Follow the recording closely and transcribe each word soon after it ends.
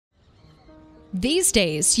These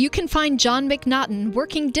days, you can find John McNaughton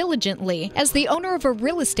working diligently as the owner of a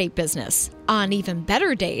real estate business. On even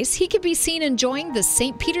better days, he could be seen enjoying the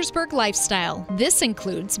St. Petersburg lifestyle. This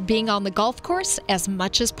includes being on the golf course as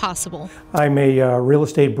much as possible. I'm a real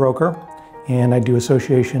estate broker, and I do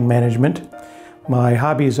association management. My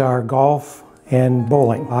hobbies are golf and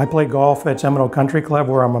bowling. I play golf at Seminole Country Club,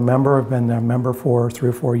 where I'm a member. I've been a member for 3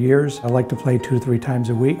 or 4 years. I like to play 2 to 3 times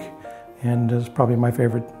a week, and it's probably my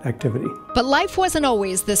favorite activity. But life wasn't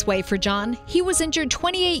always this way for John. He was injured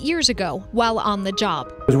 28 years ago while on the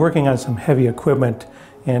job. I was working on some heavy equipment,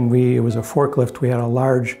 and it was a forklift. We had a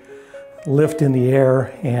large lift in the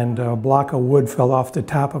air, and a block of wood fell off the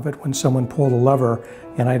top of it when someone pulled a lever,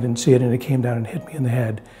 and I didn't see it, and it came down and hit me in the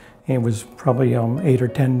head. And it was probably 8 or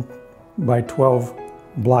 10 by 12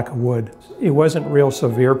 block of wood. It wasn't real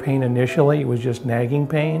severe pain initially, it was just nagging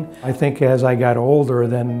pain. I think as I got older,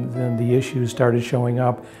 then the issues started showing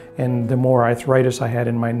up, and the more arthritis I had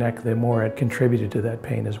in my neck, the more it contributed to that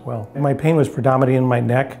pain as well. My pain was predominantly in my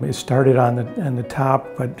neck. It started on the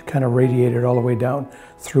top, but kind of radiated all the way down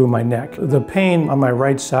through my neck. The pain on my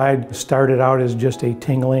right side started out as just a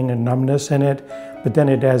tingling and numbness in it, but then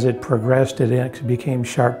as it progressed, it became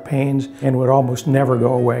sharp pains and would almost never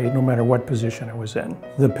go away, no matter what position I was in.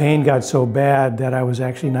 The pain got so bad that I was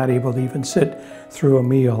actually not able to even sit through a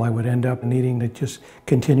meal. I would end up needing to just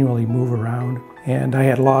continually move around. And I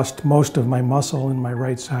had lost most of my muscle in my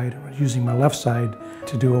right side. I was using my left side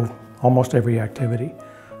to do almost every activity.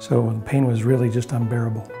 So the pain was really just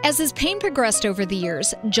unbearable. As his pain progressed over the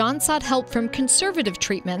years, John sought help from conservative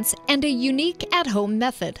treatments and a unique at-home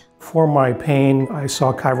method. For my pain, I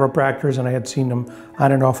saw chiropractors, and I had seen them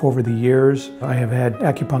on and off over the years. I have had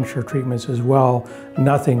acupuncture treatments as well.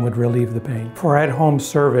 Nothing would relieve the pain. For at-home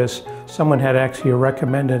service, someone had actually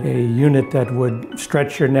recommended a unit that would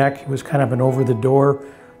stretch your neck. It was kind of an over-the-door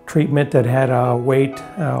treatment that had a weight,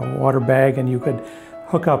 water bag, and you could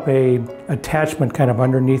hook up a attachment kind of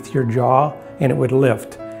underneath your jaw, and it would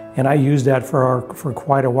lift. And I used that for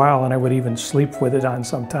quite a while, and I would even sleep with it on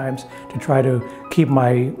sometimes to try to keep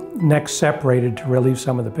my neck separated to relieve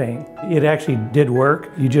some of the pain. It actually did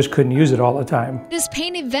work, you just couldn't use it all the time. His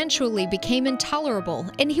pain eventually became intolerable,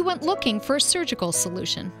 and he went looking for a surgical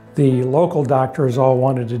solution. The local doctors all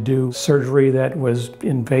wanted to do surgery that was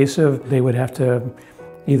invasive. They would have to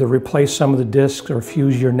either replace some of the discs or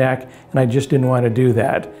fuse your neck, and I just didn't want to do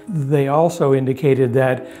that. They also indicated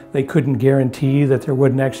that they couldn't guarantee that there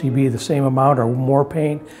wouldn't actually be the same amount or more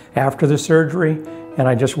pain after the surgery, and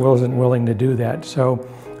I just wasn't willing to do that. So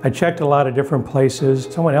I checked a lot of different places.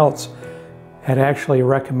 Someone else had actually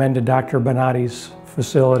recommended Dr. Bonati's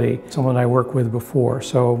facility, someone I worked with before.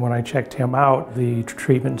 So when I checked him out, the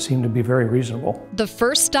treatment seemed to be very reasonable. The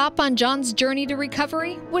first stop on John's journey to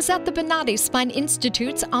recovery was at the Bonati Spine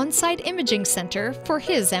Institute's on-site imaging center for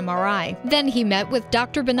his MRI. Then he met with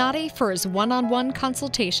Dr. Bonati for his one-on-one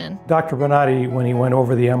consultation. Dr. Bonati, when he went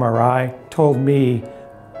over the MRI, told me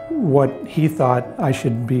what he thought I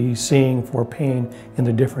should be seeing for pain in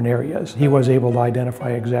the different areas. He was able to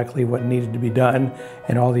identify exactly what needed to be done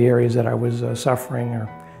in all the areas that I was suffering or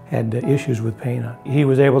had issues with pain on. He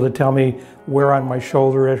was able to tell me where on my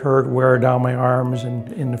shoulder it hurt, where down my arms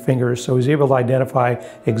and in the fingers. So he was able to identify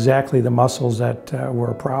exactly the muscles that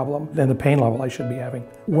were a problem and the pain level I should be having.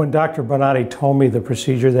 When Dr. Bonati told me the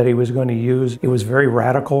procedure that he was going to use, it was very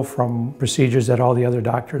radical from procedures that all the other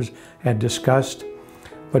doctors had discussed.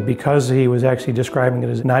 But because he was actually describing it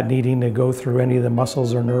as not needing to go through any of the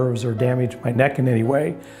muscles or nerves or damage my neck in any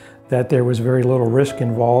way, that there was very little risk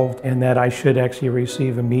involved and that I should actually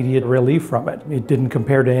receive immediate relief from it. It didn't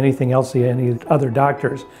compare to anything else that any other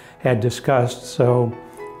doctors had discussed, so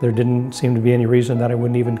there didn't seem to be any reason that I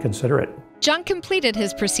wouldn't even consider it. John completed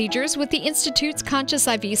his procedures with the Institute's conscious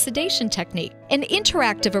IV sedation technique, an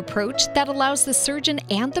interactive approach that allows the surgeon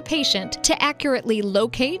and the patient to accurately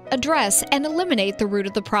locate, address, and eliminate the root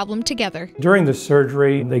of the problem together. During the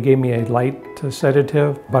surgery, they gave me a light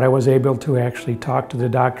sedative, but I was able to actually talk to the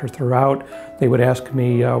doctor throughout. They would ask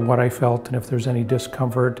me what I felt and if there's any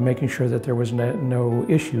discomfort, making sure that there was no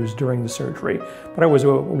issues during the surgery. But I was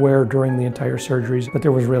aware during the entire surgeries that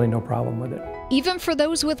there was really no problem with it. Even for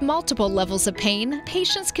those with multiple levels of pain,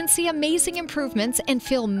 patients can see amazing improvements and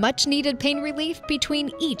feel much-needed pain relief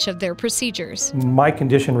between each of their procedures. My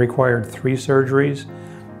condition required 3 surgeries,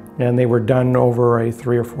 and they were done over a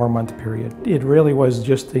 3 or 4 month period. It really was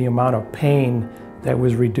just the amount of pain that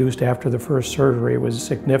was reduced after the first surgery was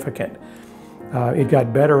significant. It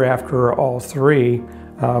got better after all 3,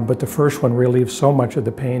 but the first one relieved so much of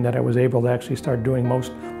the pain that I was able to actually start doing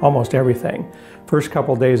almost everything. First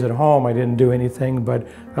couple days at home, I didn't do anything, but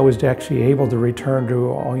I was actually able to return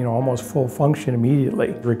to almost full function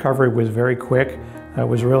immediately. The recovery was very quick. It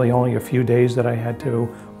was really only a few days that I had to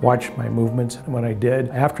watch my movements when I did.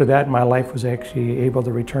 After that, my life was actually able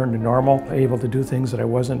to return to normal, able to do things that I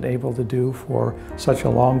wasn't able to do for such a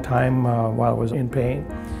long time while I was in pain.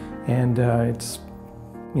 And it's,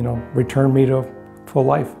 returned me to full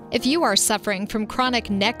life. If you are suffering from chronic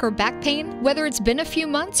neck or back pain, whether it's been a few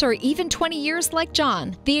months or even 20 years like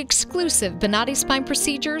John, the exclusive Bonati Spine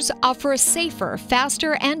Procedures offer a safer,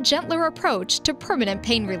 faster, and gentler approach to permanent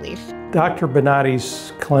pain relief. Dr.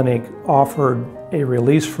 Bonati's clinic offered a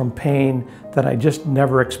release from pain that I just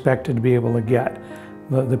never expected to be able to get.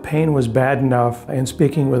 The pain was bad enough, and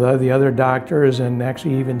speaking with the other doctors and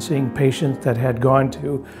actually even seeing patients that had gone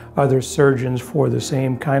to other surgeons for the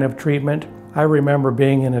same kind of treatment, I remember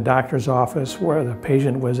being in a doctor's office where the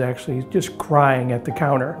patient was actually just crying at the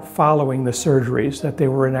counter following the surgeries, that they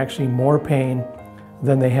were in actually more pain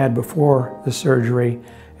than they had before the surgery.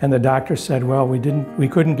 And the doctor said, well, we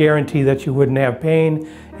couldn't guarantee that you wouldn't have pain,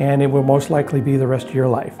 and it will most likely be the rest of your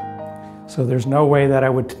life. So there's no way that I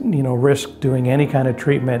would, risk doing any kind of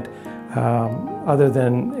treatment other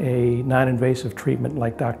than a non-invasive treatment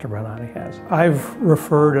like Dr. Bonati has. I've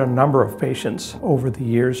referred a number of patients over the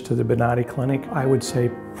years to the Bonati Clinic. I would say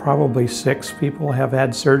probably 6 people have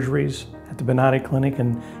had surgeries at the Bonati Clinic,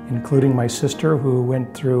 and including my sister, who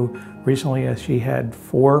went through recently, she had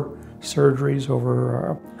 4 surgeries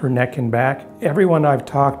over her neck and back. Everyone I've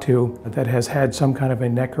talked to that has had some kind of a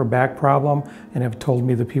neck or back problem and have told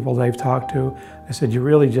me the people they've talked to, I said, you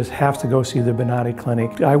really just have to go see the Bonati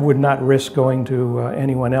Clinic. I would not risk going to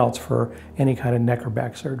anyone else for any kind of neck or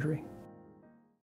back surgery.